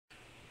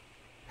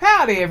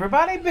Howdy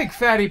everybody,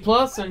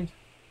 BygPhattyPlus and...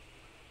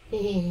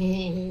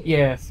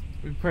 yes,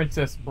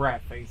 Princess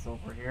Bratface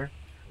over here.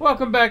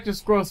 Welcome back to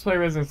Squirrels Play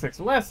Resident 6.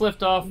 Last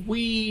left off,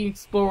 we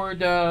explored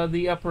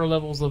the upper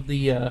levels of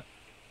the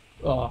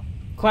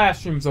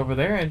classrooms over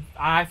there, and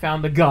I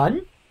found the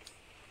gun.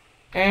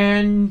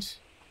 And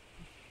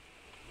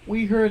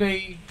we heard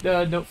a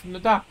note from the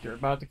doctor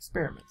about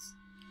experiments.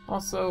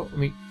 Also, let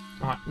me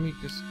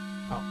just...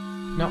 oh,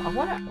 no, I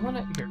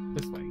wanna, here,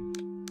 this way.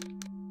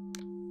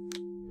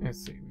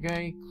 Let's see, we got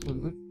a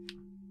clue.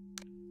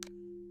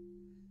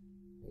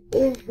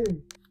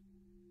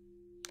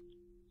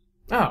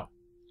 Oh.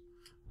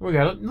 We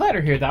got a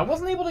letter here that I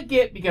wasn't able to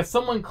get because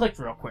someone clicked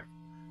real quick.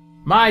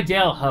 My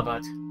dear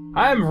Hubbard,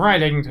 I am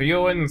writing to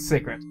you in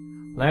secret.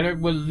 Leonard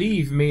would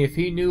leave me if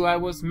he knew I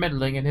was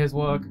meddling in his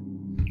work.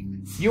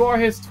 You are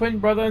his twin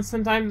brother, and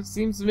sometimes it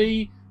seems to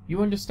me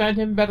you understand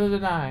him better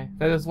than I.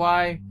 That is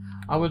why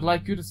I would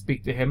like you to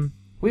speak to him.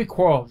 We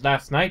quarreled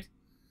last night.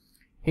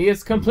 He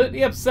is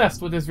completely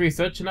obsessed with his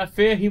research, and I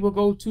fear he will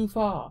go too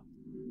far.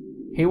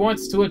 He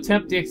wants to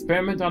attempt the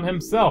experiment on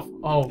himself.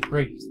 Oh,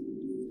 great.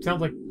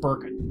 Sounds like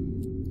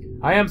Birkin.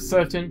 I am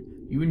certain,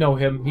 you know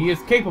him, he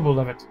is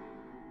capable of it.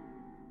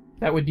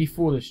 That would be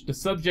foolish. The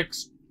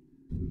subjects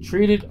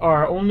treated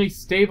are only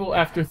stable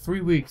after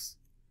 3 weeks.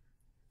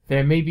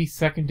 There may be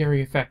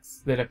secondary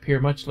effects that appear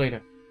much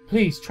later.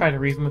 Please try to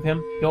reason with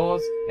him.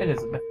 Yours,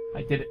 Elizabeth.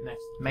 I did it in a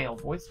male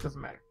voice,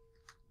 doesn't matter.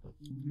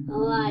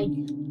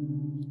 Alright.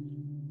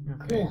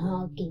 Okay. Good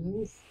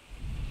Hawkins.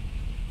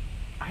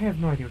 I have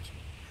no idea what you...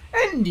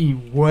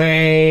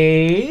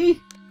 Anyway...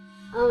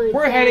 Oh,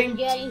 we're heading...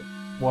 Jerry,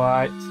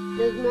 What?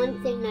 there's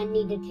one thing I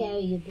need to tell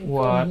you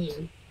What?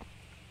 beforehand.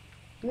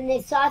 When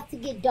it starts to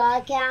get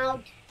dark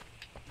out,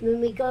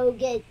 when we go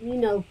get, you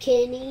know,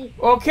 Kenny...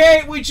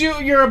 Okay,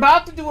 you're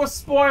about to do a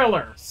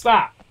spoiler.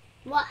 Stop.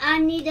 Well, I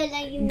need to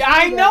let you know.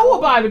 I know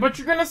about it, but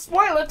you're gonna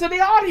spoil it to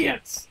the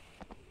audience.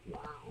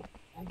 Wow.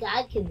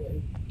 I can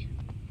wait.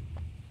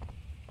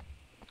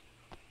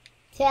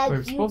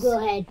 Tex, you go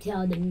ahead,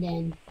 tell them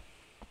then.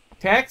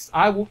 Tex,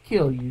 I will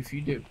kill you if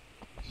you do.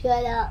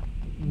 Shut up.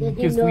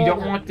 Because we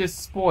don't want this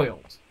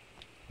spoiled.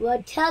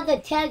 Well, tell the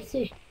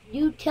Texas.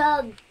 You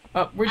tell...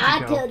 Where'd you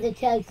I go? tell the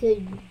Texas.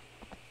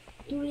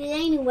 Do it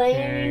anyway,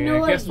 and you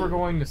know I guess we're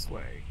going this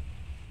way.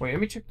 Wait, let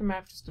me check the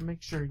map just to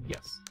make sure.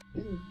 Yes.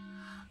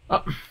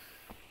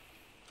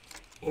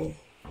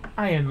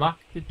 I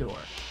unlocked the door.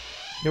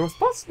 There was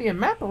supposed to be a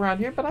map around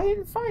here, but I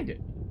didn't find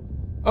it.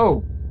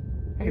 Oh.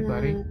 Hey,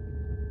 buddy.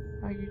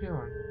 How you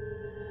doing?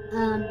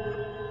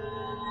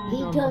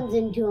 He turns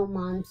into a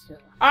monster.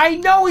 I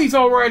know he's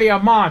already a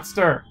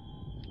monster!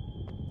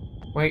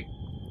 Wait.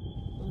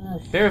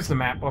 There's the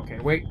map. Okay,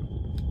 wait.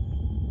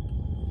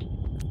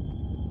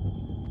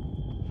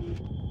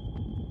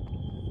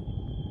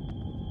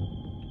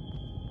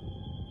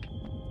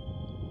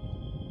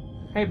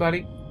 Hey,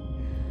 buddy.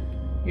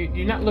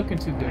 You're not looking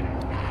too good.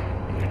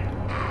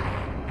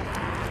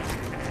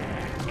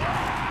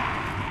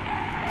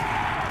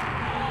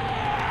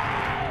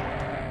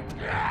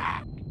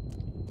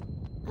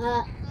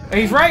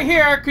 He's right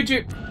here. Could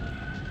you...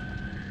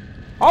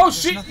 Oh,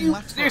 shit!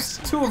 There's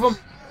 2 of them.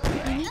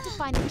 We need to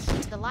find the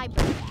key to the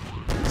library.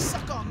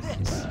 Suck on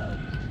this.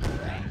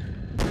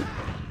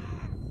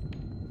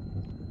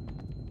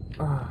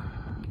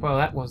 Well,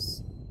 that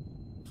was...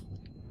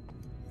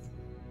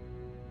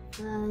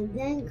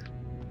 Then...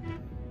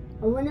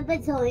 I wonder if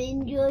it's all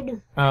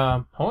injured.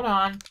 Hold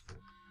on.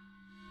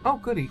 Oh,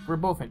 goody. We're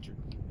both injured.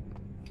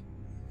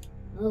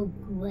 Oh,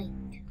 great.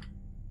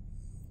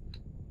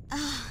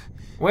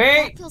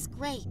 Wait! That feels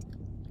great.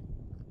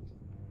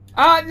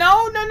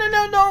 No.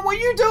 What are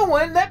you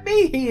doing? Let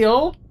me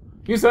heal.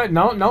 You said,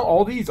 no,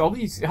 all these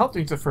health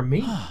things are for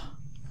me.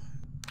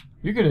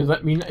 You're gonna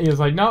let me... He was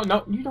like, no,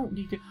 you don't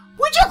need to...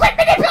 Would you quit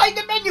manipulating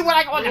the menu when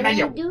I go on the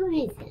menu? I don't do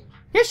anything.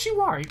 Yes,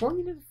 you are. You're going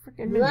into the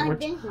freaking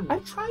menu.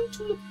 I'm trying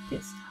to look at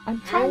this.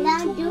 I'm trying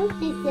I'm to... not doing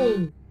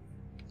anything.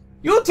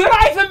 You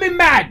driving me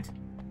mad!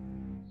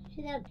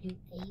 Shut up, you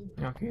baby.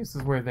 Okay, this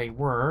is where they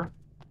were.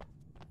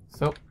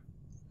 So...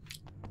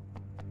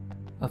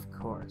 Of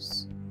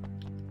course.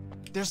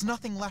 There's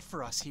nothing left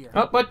for us here.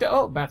 Oh, but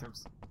oh,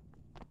 bathrooms.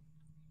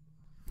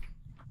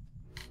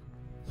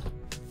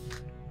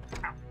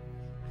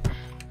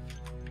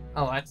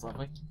 Oh, that's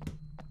lovely.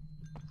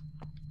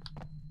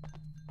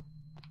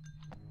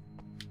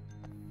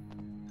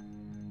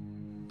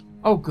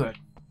 Oh, good.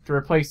 To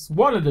replace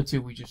one of the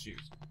 2 we just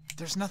used.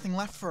 There's nothing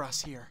left for us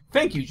here.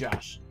 Thank you,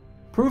 Josh.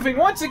 Proving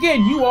once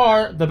again you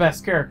are the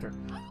best character.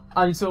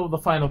 Until the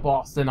final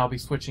boss, then I'll be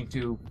switching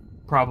to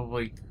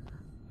probably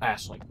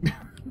Ashley.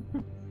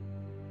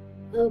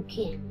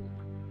 Okay.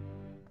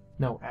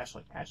 No,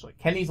 Ashley.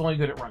 Kenny's only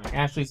good at running.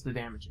 Ashley's the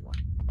damaging one.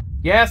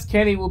 Yes,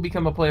 Kenny will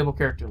become a playable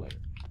character later.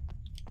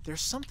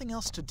 There's something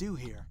else to do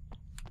here.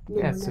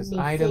 No, Yes, let his me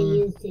item.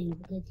 say anything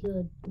because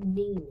you're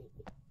mean.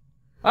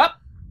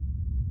 Up!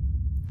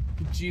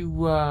 Did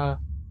you,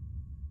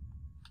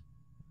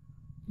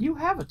 You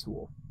have a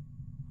tool.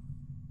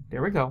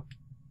 There we go.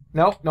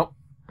 Nope.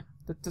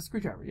 The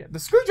screwdriver, yeah. The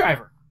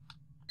screwdriver!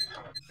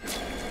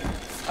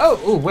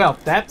 Oh, well,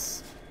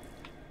 that's...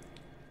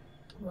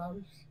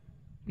 Close.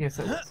 Yes,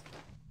 it was.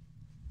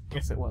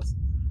 Yes, it was.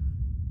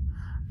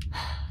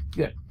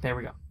 Good. There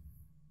we go.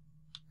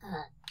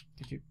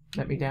 Did you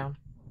let me down?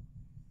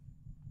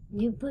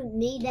 You put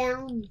me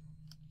down?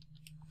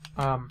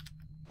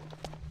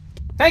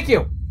 Thank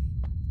you!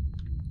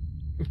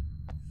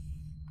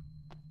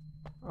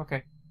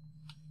 Okay.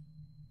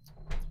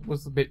 It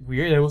was a bit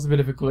weird. There was a bit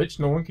of a glitch.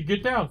 No one could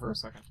get down for a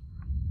second.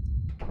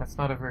 That's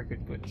not a very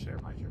good glitch there,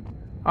 mind you.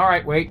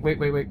 Alright, wait.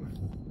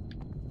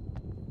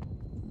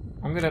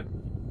 I'm gonna...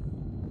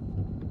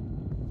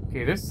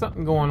 Okay, there's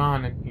something going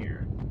on in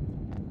here.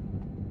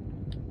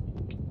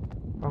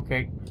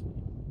 Okay.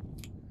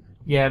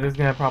 Yeah, there's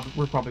gonna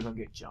we're probably gonna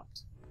get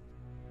jumped.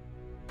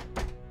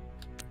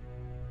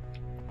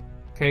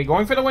 Okay,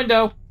 going for the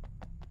window.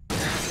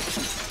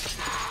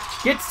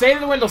 Stay to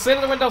the window, stay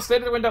to the window, stay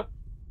to the window.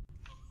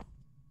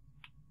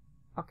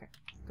 Okay,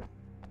 good.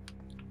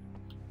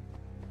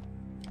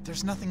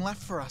 There's nothing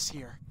left for us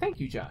here. Thank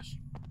you, Josh.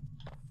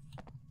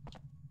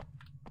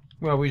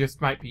 Well, we just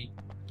might be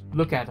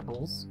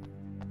look-atables.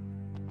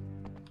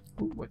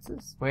 Ooh, what's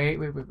this? Wait.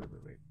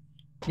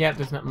 Yeah,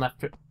 there's nothing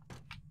left.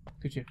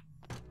 Could you?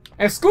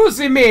 Excuse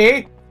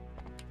me!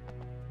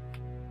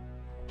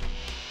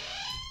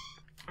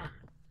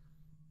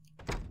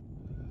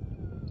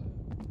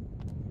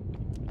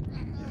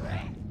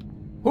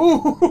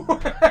 Ooh!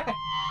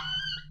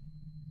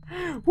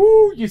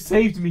 Ooh, you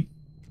saved me.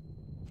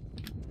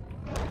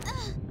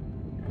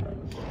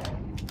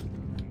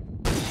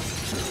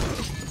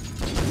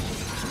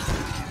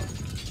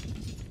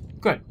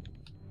 Good.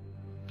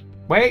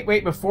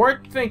 Wait,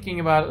 before thinking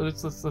about it,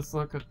 let's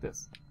look at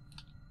this.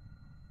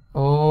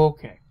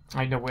 Okay.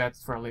 I know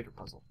that's for a later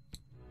puzzle.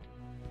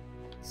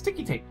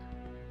 Sticky tape.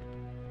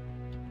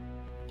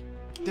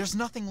 There's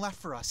nothing left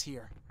for us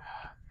here.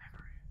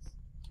 Never is.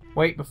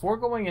 Wait, before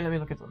going in, let me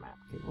look at the map.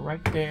 Okay, we're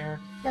right there.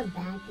 The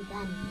back of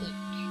that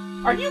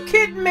bitch. Are you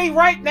kidding me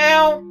right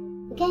now?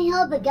 I can't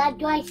help it, God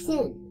dry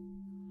sin.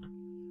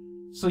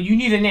 So you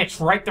need an itch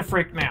right the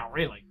frick now.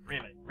 Really.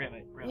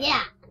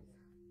 Yeah.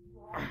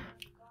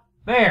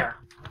 There.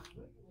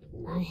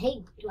 I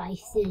hate dry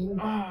sin.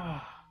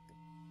 Ouch.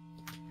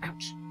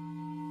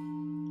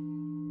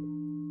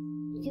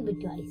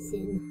 Stupid dry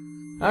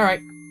sin.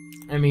 Alright.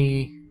 Let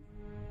me...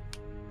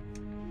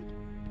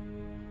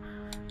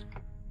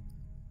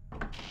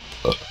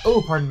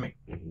 Oh, pardon me.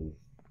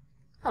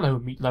 Hello,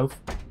 Meatloaf.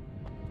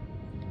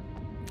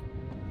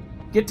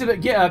 Get to the...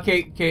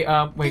 okay,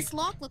 wait. This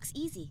lock looks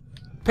easy.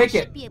 Pick I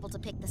it. should be able to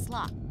pick this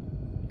lock.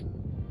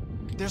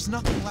 There's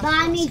nothing left Buy for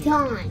us me here.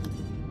 time.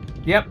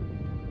 Yep.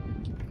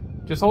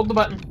 Just hold the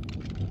button.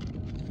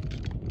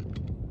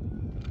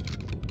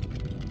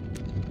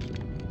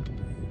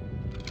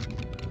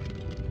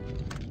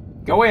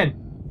 Go in.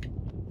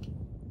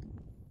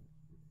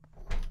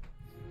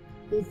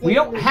 We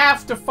don't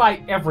have to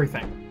fight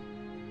everything.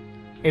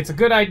 It's a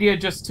good idea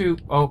just to...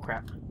 Oh,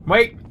 crap.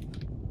 Wait.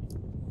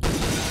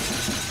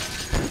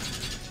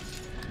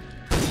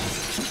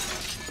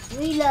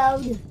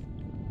 Reload.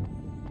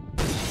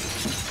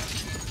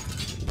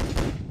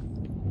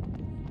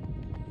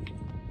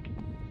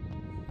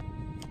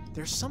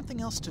 There's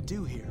something else to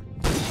do here.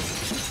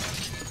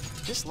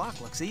 This lock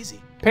looks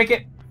easy. Pick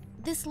it.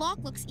 This lock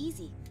looks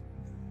easy.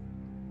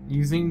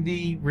 Using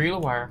the reel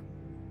of wire.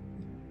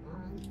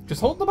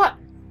 Just hold the button.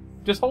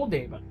 Just hold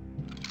the A button.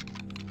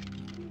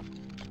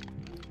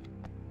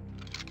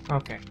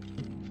 Okay.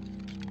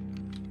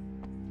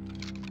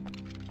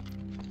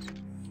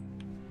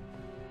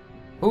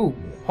 Ooh,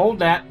 hold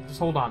that. Just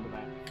hold on to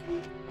that.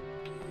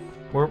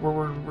 We're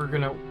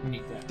gonna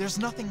need that. There's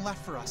nothing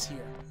left for us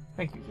here.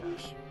 Thank you,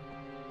 Josh.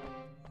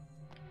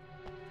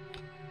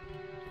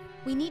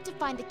 We need to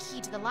find the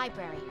key to the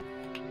library.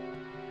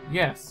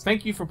 Yes,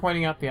 thank you for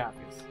pointing out the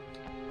obvious.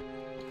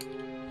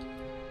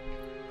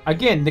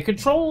 Again, the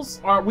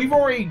controls are... We've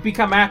already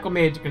become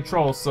acclimated to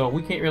controls, so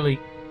we can't really...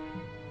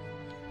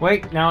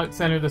 Wait, now it's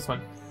center this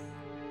one.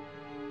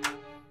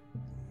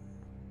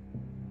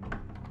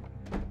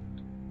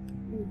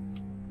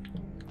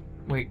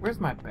 Wait, where's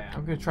my bat?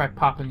 I'm gonna try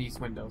popping these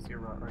windows here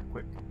right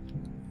quick.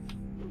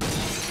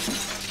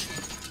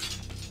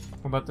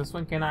 What about this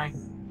one? Can I?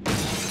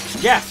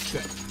 Yes!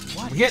 Good.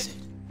 What Get is it?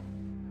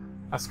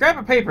 a scrap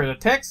of paper. The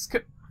text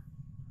could...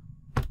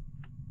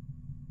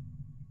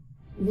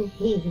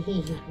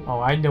 Oh,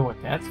 I know what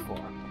that's for.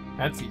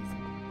 That's easy.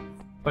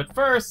 But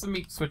first, let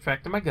me switch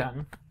back to my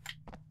gun.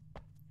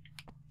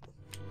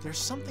 There's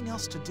something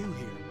else to do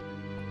here.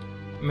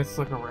 Let's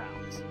look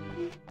around.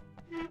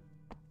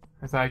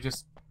 As I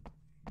just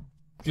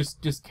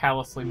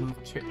callously move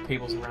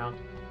tables around.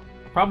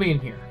 Probably in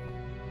here.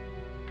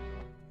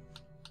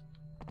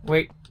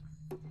 Wait.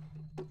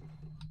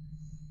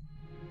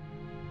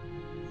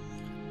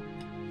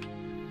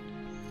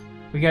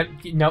 We got...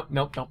 Nope.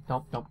 Get.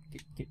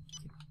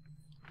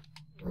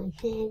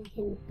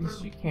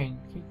 Yes, you can.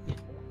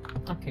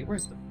 Okay,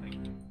 where's the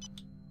thing?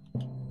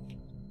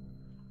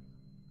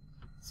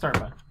 Start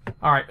button.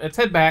 Alright, let's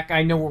head back.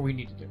 I know what we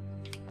need to do.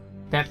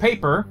 That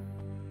paper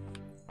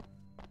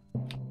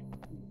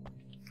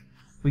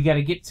We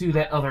gotta get to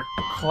that other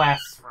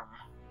classroom.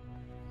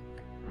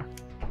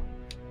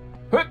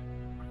 Hup!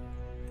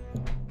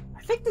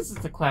 I think this is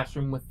the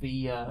classroom with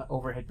the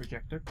overhead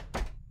projector.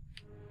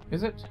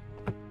 Is it?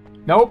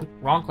 Nope,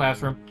 wrong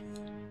classroom.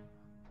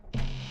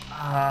 Okay,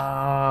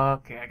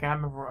 I gotta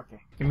remember.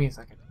 Okay, give me a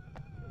second.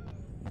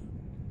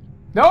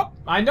 Nope,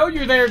 I know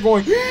you're there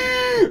going,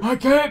 I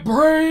can't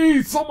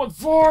breathe, someone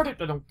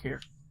farted. I don't care.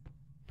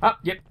 Oh,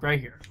 yep, right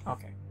here.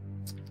 Okay.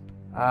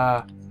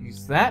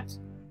 Use that.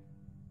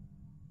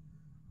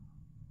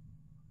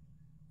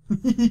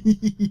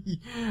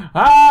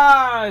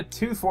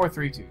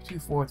 2432.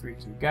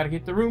 2432. Gotta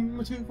get the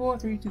room.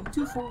 2432.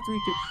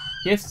 2432.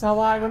 Yes, how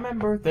I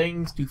remember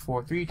things.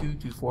 2432.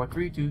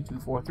 2432.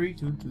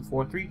 2432.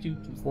 2432.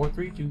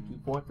 2432.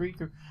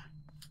 2432.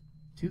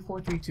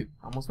 2432.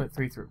 Almost went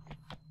 3 through.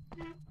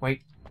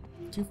 Wait.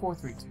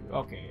 2432.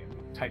 Okay, let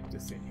me type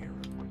this in here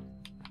real quick.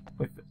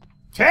 With the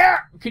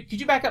chair! Could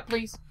you back up,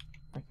 please?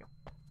 Thank you.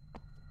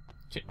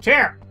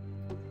 Chair!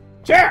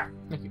 Chair!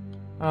 Thank you.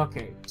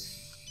 Okay.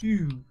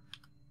 2,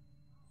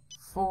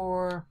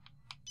 4.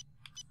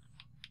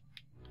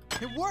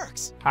 It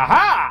works!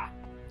 Haha!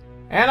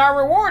 And our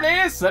reward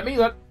is, let me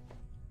look,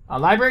 a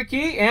library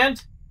key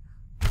and...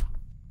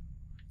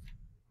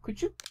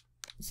 Could you...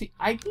 See,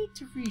 I need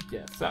to read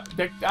this.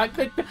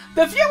 The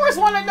viewers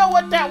want to know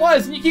what that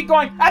was, and you keep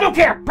going, I don't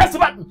care! Press the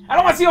button! I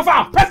don't want to see your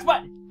file! Press the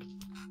button!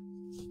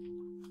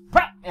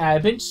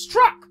 I've been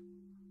struck!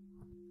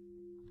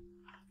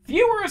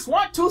 Viewers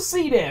want to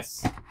see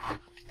this!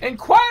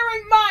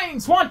 Inquiring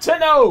minds want to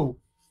know!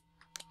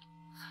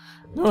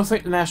 No,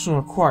 like the National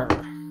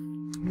Enquirer.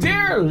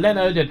 Dear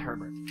Leonard and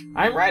Herbert,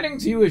 I'm writing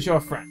to you as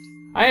your friend.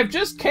 I have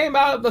just came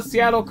out of the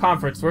Seattle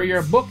conference where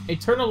your book,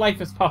 Eternal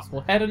Life is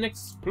Possible, had an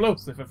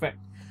explosive effect.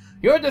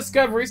 Your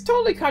discoveries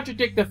totally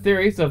contradict the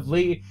theories of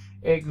Lee...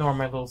 Ignore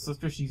my little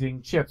sister, she's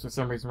eating chips for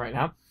some reason right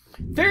now.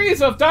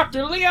 Theories of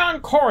Dr.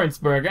 Leon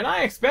Korensberg, and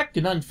I expect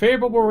an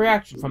unfavorable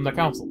reaction from the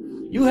council.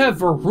 You have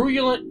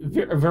virulent,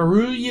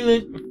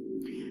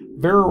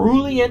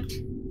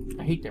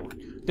 I hate that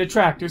word,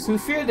 detractors who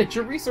fear that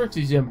your research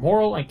is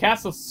immoral and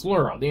cast a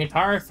slur on the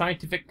entire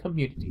scientific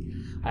community.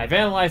 I've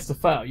analyzed the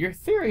file. Your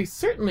theory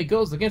certainly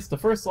goes against the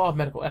first law of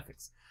medical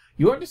ethics.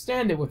 You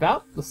understand that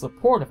without the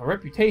support of a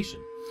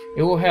reputation,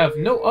 it will have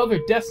no other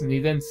destiny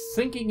than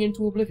sinking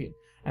into oblivion,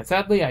 and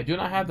sadly I do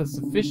not have the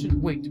sufficient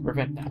weight to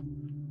prevent that.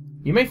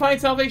 You may find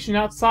salvation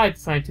outside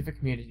the scientific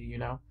community, you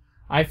know.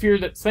 I fear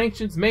that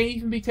sanctions may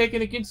even be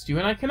taken against you,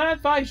 and I cannot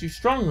advise you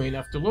strongly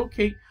enough to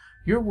locate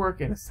your work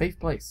in a safe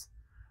place.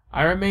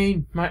 I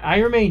remain,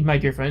 my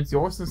dear friends,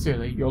 yours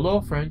sincerely, your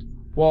loyal friend,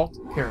 Walt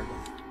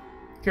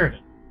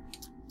Carradine.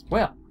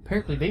 Well,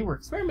 apparently they were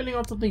experimenting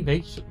on something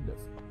they shouldn't have.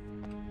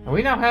 And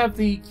we now have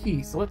the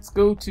key, so let's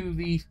go to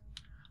the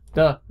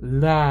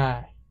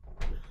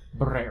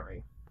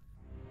library,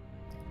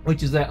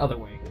 which is that other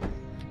way.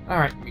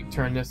 Alright, let me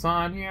turn this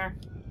on here.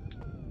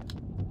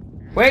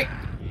 Wait!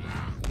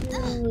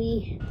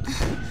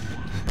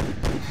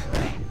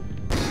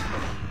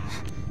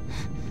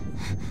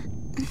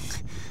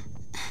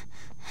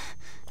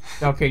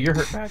 Okay, you're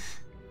hurt bad.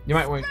 You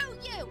might wait.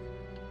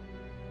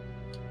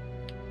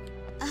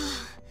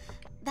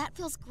 That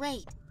feels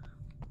great.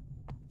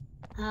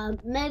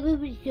 Maybe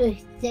we should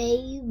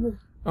save.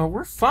 Oh,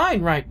 we're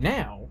fine right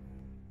now.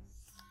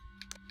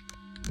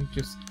 We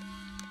just...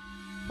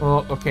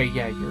 Well, okay,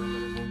 yeah, you're a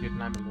little wounded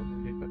and I'm a little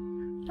wounded, but...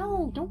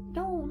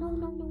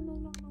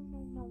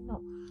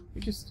 No.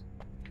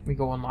 We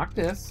go unlock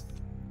this.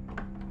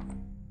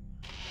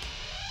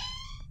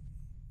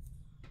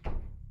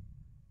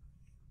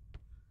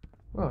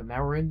 Well,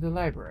 now we're in the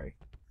library.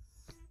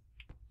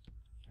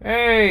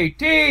 Hey,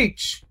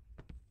 teach!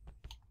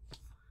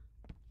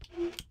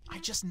 I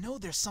just know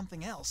there's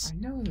something else. I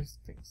know there's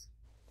things.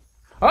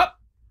 Oh!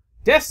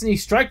 Destiny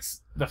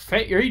strikes the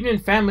Friedman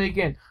family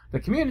again. The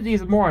community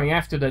is mourning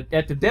at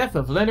the death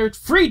of Leonard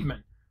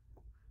Friedman.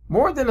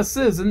 More than a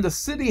citizen, the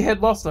city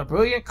had lost a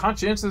brilliant,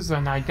 conscientious,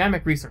 and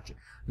dynamic researcher.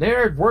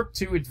 Leonard worked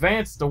to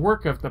advance the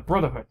work of the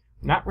Brotherhood,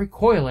 not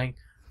recoiling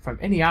from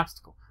any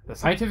obstacle. The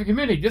scientific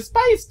community,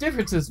 despite its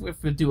differences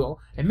with the duo,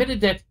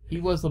 admitted that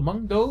he was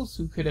among those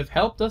who could have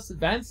helped us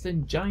advance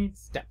in giant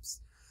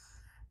steps.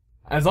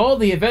 As all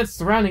the events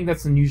surrounding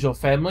this unusual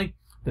family,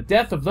 the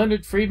death of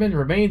Leonard Friedman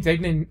remains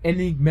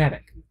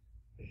enigmatic.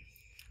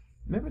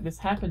 Remember, this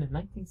happened in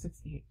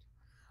 1968.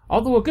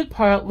 Although a good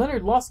pilot,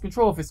 Leonard lost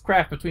control of his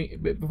craft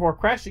before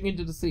crashing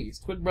into the sea. His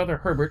twin brother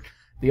Herbert,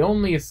 the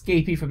only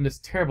escapee from this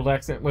terrible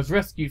accident, was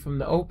rescued from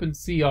the open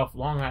sea off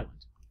Long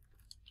Island.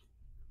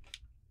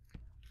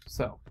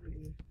 So,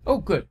 oh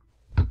good.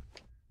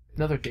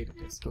 Another data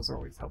disk. Those are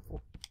always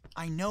helpful.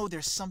 I know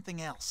there's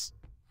something else.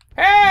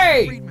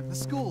 Hey! Friedman, the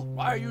school.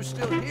 Why are you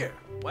still here?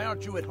 Why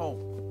aren't you at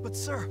home? But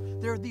sir,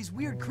 there are these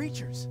weird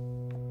creatures.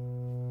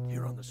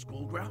 Here on the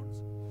school grounds?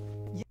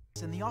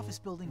 Yes, in the office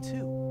building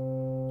too.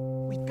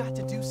 We've got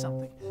to do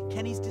something.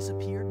 Kenny's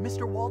disappeared.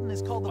 Mr. Walden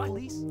has called the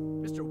police.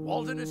 Mr.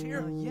 Walden is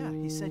here? Yeah,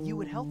 he said you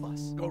would help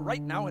us. Go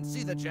right now and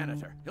see the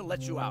janitor. He'll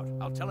let you out.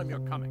 I'll tell him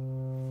you're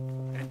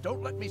coming. And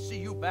don't let me see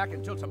you back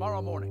until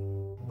tomorrow morning.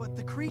 But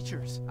the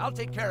creatures... I'll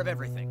take care of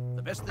everything.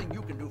 The best thing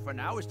you can do for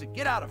now is to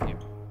get out of here.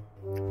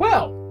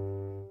 Well.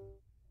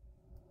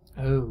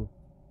 Oh.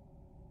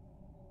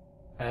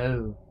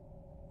 Oh.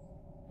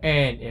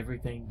 And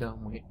everything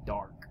done went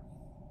dark.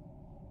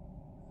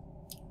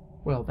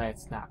 Well,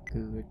 that's not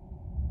good.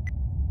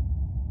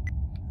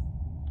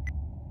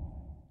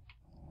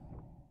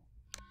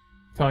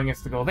 Telling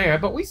us to go there,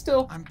 but we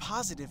still... I'm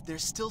positive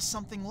there's still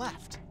something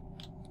left.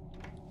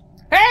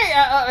 Hey!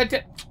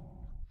 Okay,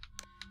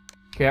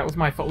 that was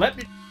my fault. Let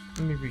me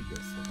read this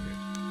over here.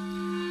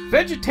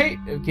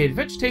 The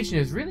vegetation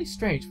is really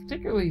strange,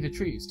 particularly the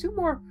trees. 2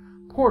 more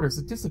porters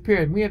have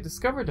disappeared, and we have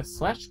discovered a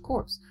slashed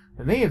corpse.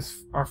 The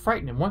natives are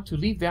frightened and want to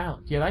leave the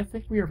island, yet I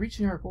think we are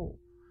reaching our goal.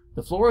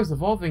 The flora is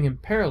evolving in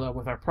parallel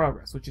with our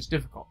progress, which is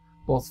difficult,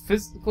 both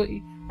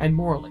physically and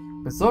morally.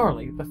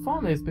 Bizarrely, the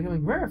fauna is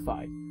becoming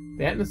rarefied.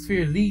 The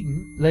atmosphere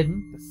leaden,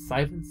 the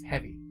silence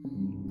heavy.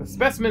 The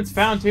specimens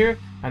found here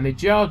and the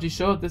geology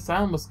show that this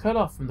island was cut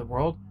off from the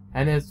world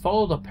and has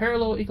followed a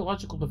parallel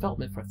ecological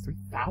development for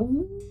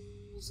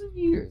 3,000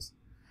 years.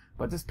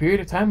 But this period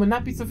of time would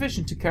not be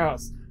sufficient to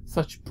cause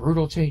such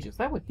brutal changes.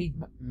 That would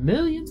need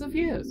millions of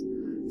years.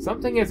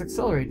 Something has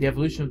accelerated the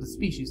evolution of the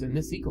species in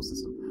this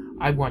ecosystem.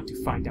 I want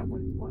to find out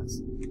what it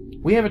was.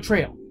 We have a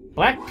trail.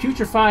 Black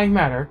putrefying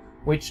matter,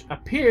 which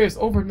appears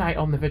overnight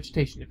on the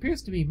vegetation,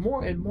 appears to be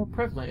more and more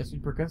prevalent as we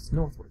progress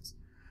northwards.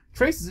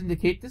 Traces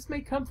indicate this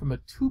may come from a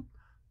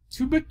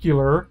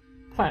tubercular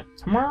plant.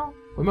 Tomorrow,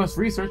 we must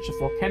research the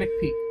volcanic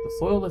peak. The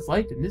soil is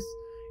light in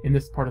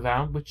this part of the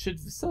island, which should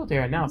facilitate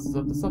our analysis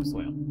of the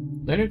subsoil.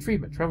 Leonard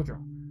Friedman, Travel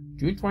Journal,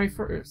 June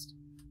 21st,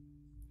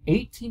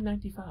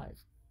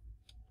 1895.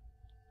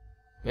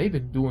 They've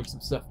been doing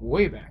some stuff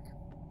way back.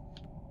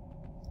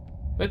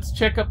 Let's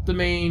check up the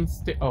main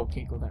oh,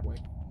 can't go that way.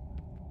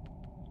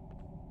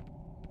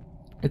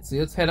 Let's see,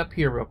 let's head up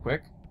here real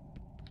quick.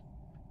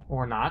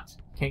 Or not.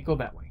 Can't go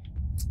that way.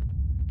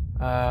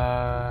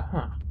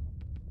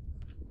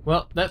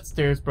 Well, that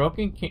stair's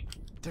broken. Can't...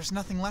 There's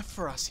nothing left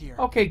for us here.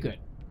 Okay, good.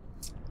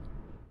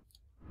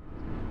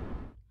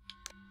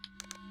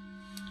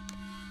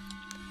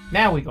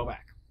 Now we go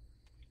back.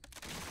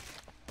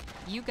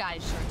 You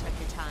guys sure took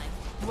your time.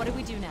 What do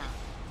we do now?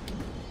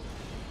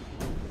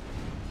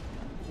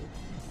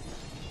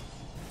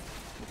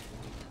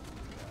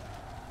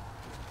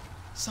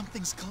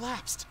 Something's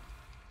collapsed.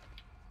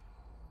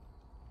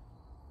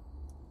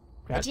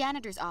 The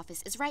janitor's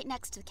office is right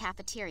next to the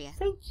cafeteria.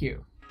 Thank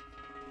you.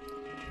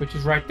 Which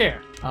is right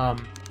there. Huh.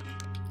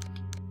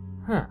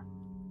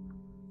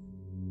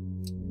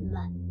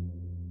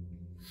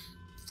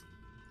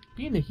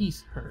 Being that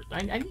he's hurt,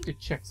 I need to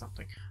check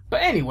something.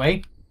 But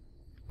anyway,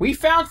 we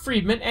found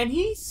Friedman, and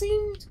he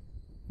seemed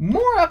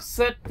more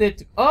upset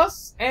that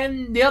us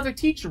and the other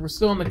teacher were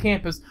still on the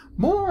campus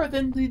more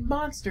than the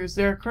monsters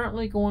that are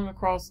currently going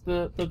across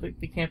the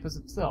campus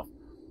itself.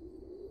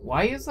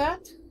 Why is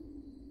that?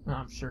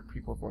 I'm sure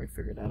people have already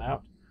figured that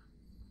out.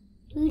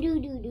 Find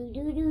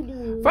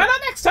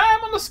out next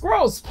time on the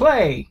Squirrels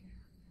Play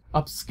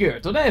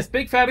ObsCure. Till then, it's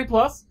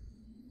BygPhattyPlus.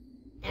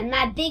 And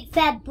my big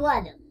fat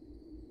brother.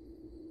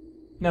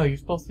 No, you're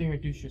supposed to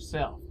introduce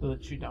yourself to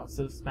let you know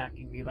instead of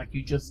smacking me like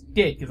you just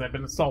did because I've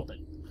been assaulted.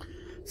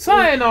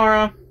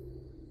 Sayonara.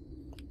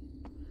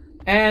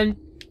 And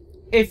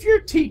if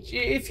your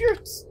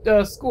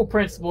school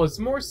principal is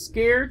more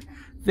scared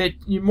that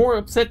you're more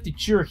upset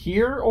that you're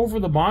here over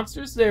the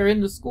monsters that are in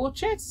the school,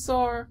 chances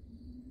are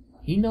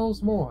he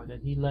knows more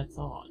than he lets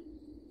on.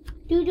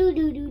 Do do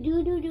do do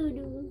do do do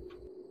do.